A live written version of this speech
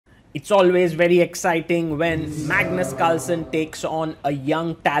It's always very exciting when Magnus Carlsen takes on a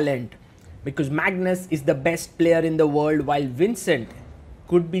young talent, because Magnus is the best player in the world, while Vincent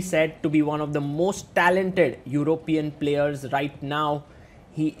could be said to be one of the most talented European players right now.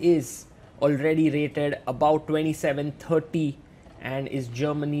 He is already rated about 27-30 and is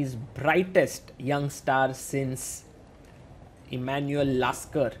Germany's brightest young star since Emanuel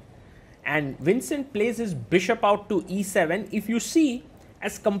Lasker. And Vincent plays his bishop out to e7. If you see,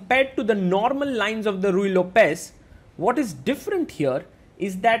 as compared to the normal lines of the Ruy Lopez, what is different here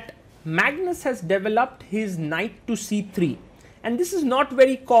is that Magnus has developed his knight to c3, and this is not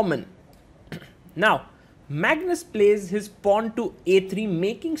very common. Now, Magnus plays his pawn to a3,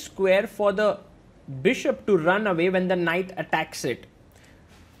 making square for the bishop to run away when the knight attacks it.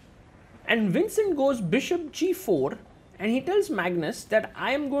 And Vincent goes bishop g4, and he tells Magnus that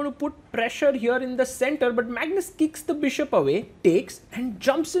I am going to put pressure here in the center, but Magnus kicks the bishop away, takes, and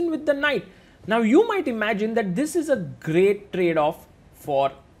jumps in with the knight. Now you might imagine that this is a great trade-off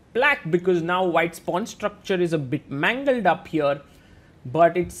for black, because now white's pawn structure is a bit mangled up here,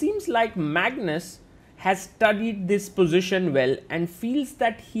 but it seems like Magnus has studied this position well and feels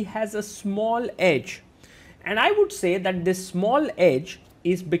that he has a small edge. And I would say that this small edge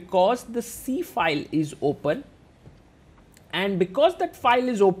is because the c file is open, and because that file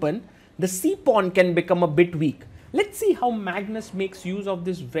is open, the c pawn can become a bit weak. Let's see how Magnus makes use of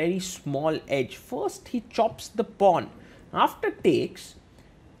this very small edge. First, he chops the pawn. After takes,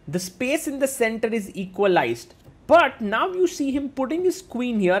 the space in the center is equalized. But now you see him putting his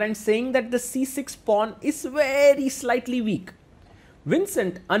queen here and saying that the c6 pawn is very slightly weak.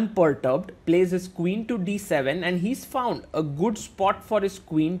 Vincent, unperturbed, plays his queen to d7, and he's found a good spot for his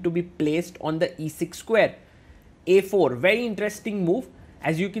queen to be placed on the e6 square. a4, very interesting move.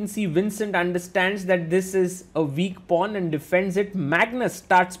 As you can see, Vincent understands that this is a weak pawn and defends it. Magnus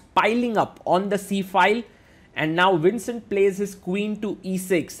starts piling up on the c file, and now Vincent plays his queen to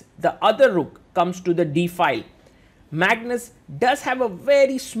e6. The other rook comes to the d file. Magnus does have a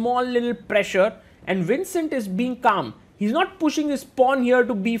very small little pressure, and Vincent is being calm. He's not pushing his pawn here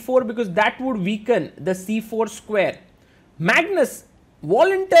to b4 because that would weaken the c4 square. Magnus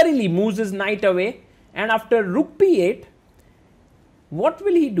voluntarily moves his knight away, and after rook b8, what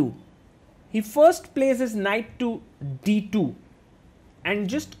will he do? He first plays his knight to d2 and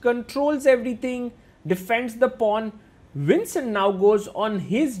just controls everything, defends the pawn. Vincent now goes on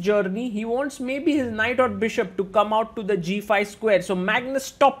his journey. He wants maybe his knight or bishop to come out to the g5 square. So Magnus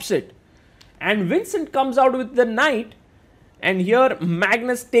stops it, and Vincent comes out with the knight, and here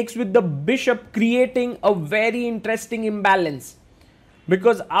Magnus takes with the bishop, creating a very interesting imbalance.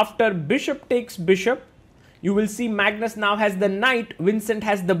 Because after bishop takes bishop, you will see Magnus now has the knight, Vincent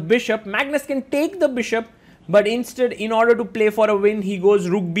has the bishop. Magnus can take the bishop, but instead, in order to play for a win, he goes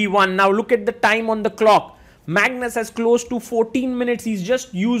rook b1. Now look at the time on the clock. Magnus has close to 14 minutes. He's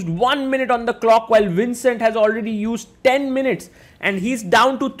just used 1 minute on the clock, while Vincent has already used 10 minutes. And he's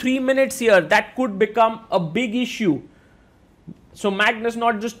down to 3 minutes here. That could become a big issue. So Magnus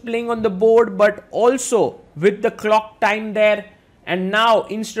not just playing on the board, but also with the clock time there. And now,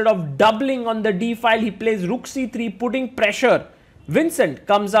 instead of doubling on the d file, he plays rook c3, putting pressure. Vincent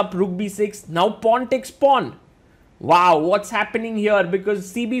comes up rook b6. Now pawn takes pawn. Wow, what's happening here?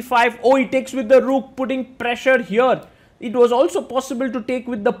 Because cb5, oh, he takes with the rook, putting pressure here. It was also possible to take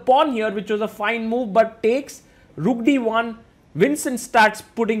with the pawn here, which was a fine move, but takes rook d1. Vincent starts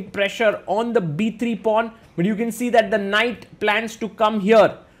putting pressure on the b3 pawn, but you can see that the knight plans to come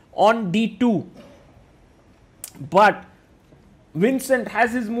here on d2. But Vincent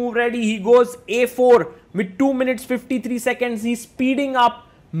has his move ready. He goes a4 with 2 minutes 53 seconds. He's speeding up.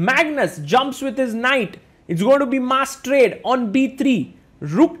 Magnus jumps with his knight. It's going to be mass trade on b3.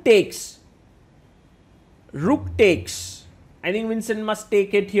 Rook takes. Rook takes. I think Vincent must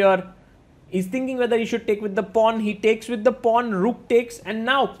take it here. He's thinking whether he should take with the pawn. He takes with the pawn. Rook takes, and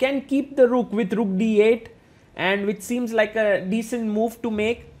now can keep the rook with rook d8, and which seems like a decent move to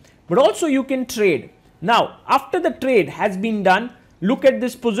make. But also you can trade. Now, after the trade has been done, look at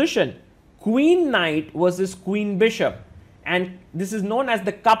this position. Queen knight versus queen bishop. And this is known as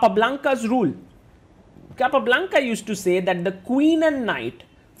the Capablanca's rule. Capablanca used to say that the queen and knight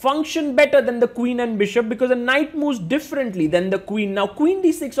function better than the queen and bishop because the knight moves differently than the queen. Now, queen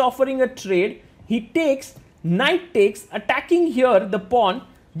d6 offering a trade. He takes, knight takes, attacking here the pawn,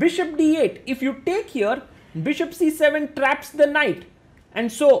 bishop d8. If you take here, bishop c7 traps the knight. And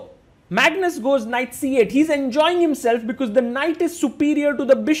so Magnus goes knight c8. He's enjoying himself because the knight is superior to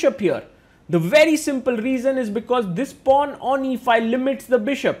the bishop here. The very simple reason is because this pawn on e5 limits the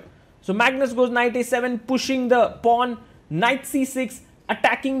bishop. So Magnus goes knight a7, pushing the pawn, knight c6,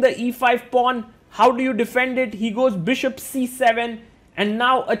 attacking the e5 pawn. How do you defend it? He goes bishop c7, and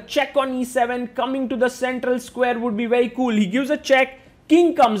now a check on e7 coming to the central square would be very cool. He gives a check,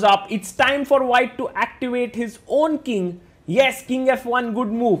 king comes up. It's time for white to activate his own king. Yes, king f1,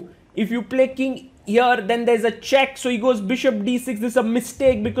 good move. If you play king here, then there's a check, so he goes bishop d6. This is a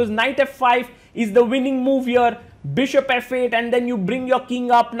mistake because knight f5 is the winning move here. Bishop f8, and then you bring your king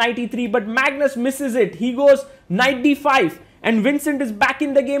up, knight e3, but Magnus misses it. He goes knight d5, and Vincent is back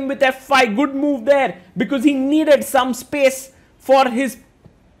in the game with f5. Good move there because he needed some space for his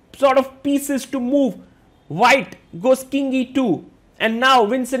sort of pieces to move. White goes king e2, and now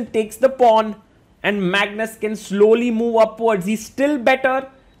Vincent takes the pawn, and Magnus can slowly move upwards. He's still better,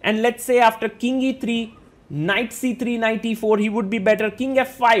 and let's say after king e3, knight c3, knight e4, he would be better. King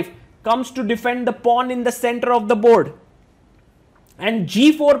f5 comes to defend the pawn in the center of the board, and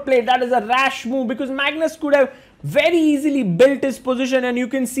g4 played. That is a rash move because Magnus could have very easily built his position, and you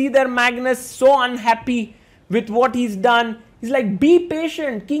can see there Magnus so unhappy with what he's done. He's like, be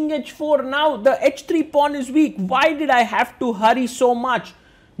patient, king h4. Now the h3 pawn is weak. Why did I have to hurry so much?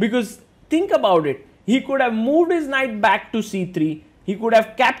 Because think about it, he could have moved his knight back to c3, he could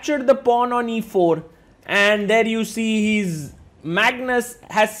have captured the pawn on e4, and there you see Magnus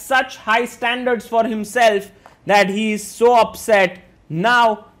has such high standards for himself that he is so upset.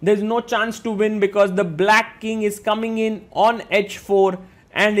 Now there's no chance to win because the black king is coming in on h4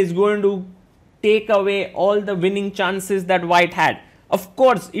 and is going to take away all the winning chances that white had. Of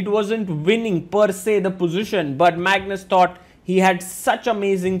course, it wasn't winning per se the position, but Magnus thought he had such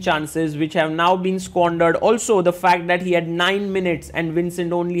amazing chances which have now been squandered. Also, the fact that he had 9 minutes and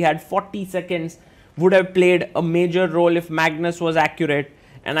Vincent only had 40 seconds would have played a major role if Magnus was accurate,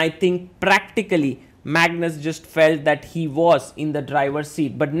 and I think practically Magnus just felt that he was in the driver's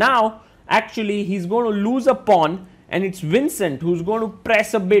seat. But now actually he's going to lose a pawn, and it's Vincent who's going to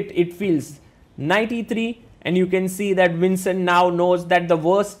press a bit, it feels. Knight e3, and you can see that Vincent now knows that the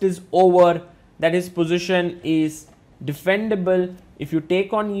worst is over, that his position is defendable. If you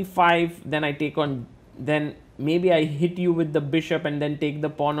take on e5, then I take on, then maybe I hit you with the bishop and then take the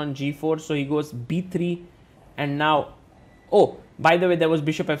pawn on g4. So he goes b3, and now, oh, by the way, there was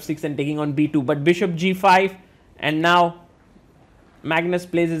bishop f6 and taking on b2, but bishop g5, and now Magnus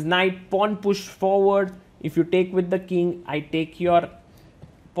plays his knight, pawn push forward. If you take with the king, I take your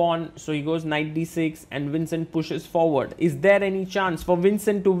pawn, so he goes knight d6, and Vincent pushes forward. Is there any chance for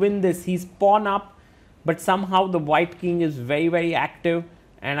Vincent to win this? He's pawn up, but somehow the white king is very, very active,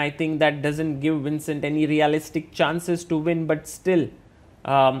 and I think that doesn't give Vincent any realistic chances to win. But still,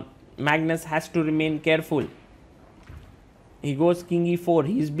 Magnus has to remain careful. He goes king e4.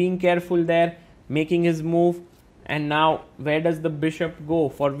 He's being careful there, making his move. And now, where does the bishop go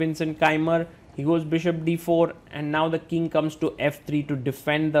for Vincent Keymer? He goes bishop d4, and now the king comes to f3 to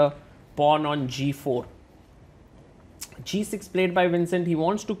defend the pawn on g4. g6 played by Vincent. He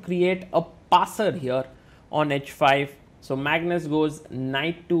wants to create a passer here on h5. So Magnus goes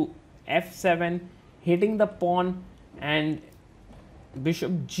knight to f7, hitting the pawn, and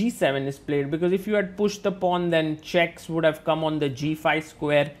bishop g7 is played, because if you had pushed the pawn, then checks would have come on the g5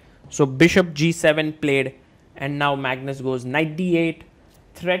 square. So bishop g7 played, and now Magnus goes knight d8,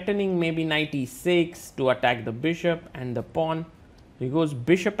 threatening maybe knight e6 to attack the bishop and the pawn. He goes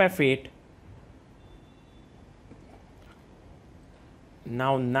bishop f8.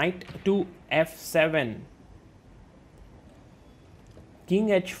 Now knight to f7, king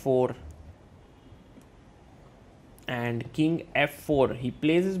h4, and king f4. He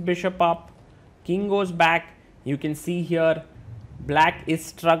plays his bishop up, king goes back. You can see here black is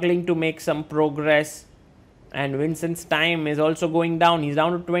struggling to make some progress, and Vincent's time is also going down. He's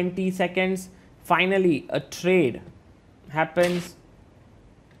down to 20 seconds. Finally, a trade happens,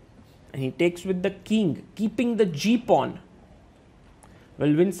 and he takes with the king, keeping the g pawn.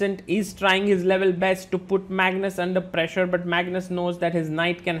 Well, Vincent is trying his level best to put Magnus under pressure, but Magnus knows that his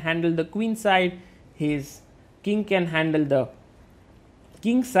knight can handle the queen side, his king can handle the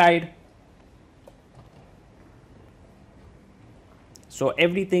king side. So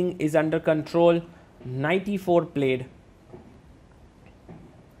everything is under control. Knight e4 played.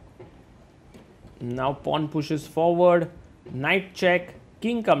 Now pawn pushes forward, knight check,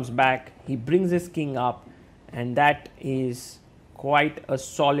 king comes back, he brings his king up, and that is quite a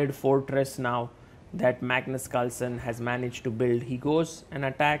solid fortress now that Magnus Carlsen has managed to build. He goes and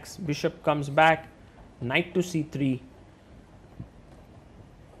attacks, bishop comes back, knight to c3,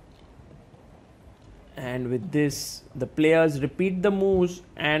 and with this the players repeat the moves,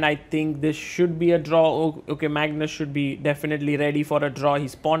 and I think this should be a draw. Okay, Magnus should be definitely ready for a draw.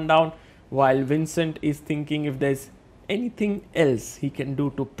 He's pawn down, while Vincent is thinking if there's anything else he can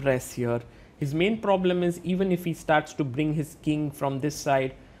do to press here. His main problem is even if he starts to bring his king from this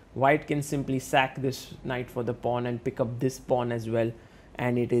side, white can simply sack this knight for the pawn and pick up this pawn as well,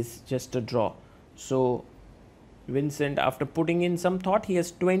 and it is just a draw. So Vincent, after putting in some thought, he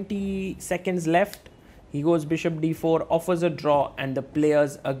has 20 seconds left. He goes bishop d4, offers a draw, and the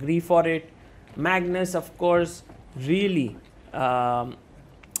players agree for it. Magnus, of course, really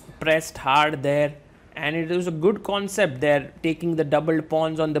pressed hard there, and it was a good concept there, taking the doubled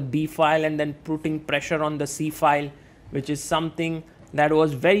pawns on the b file and then putting pressure on the c file, which is something that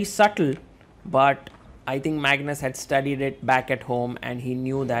was very subtle, but I think Magnus had studied it back at home and he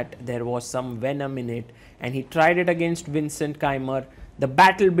knew that there was some venom in it, and he tried it against Vincent Keymer. The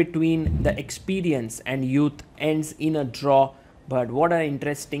battle between the experience and youth ends in a draw, but what an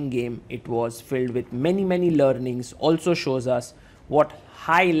interesting game it was, filled with many learnings. Also shows us what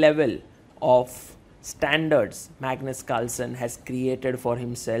high level of standards Magnus Carlsen has created for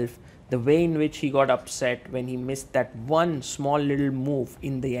himself. The way in which he got upset when he missed that one small little move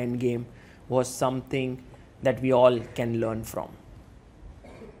in the end game was something that we all can learn from.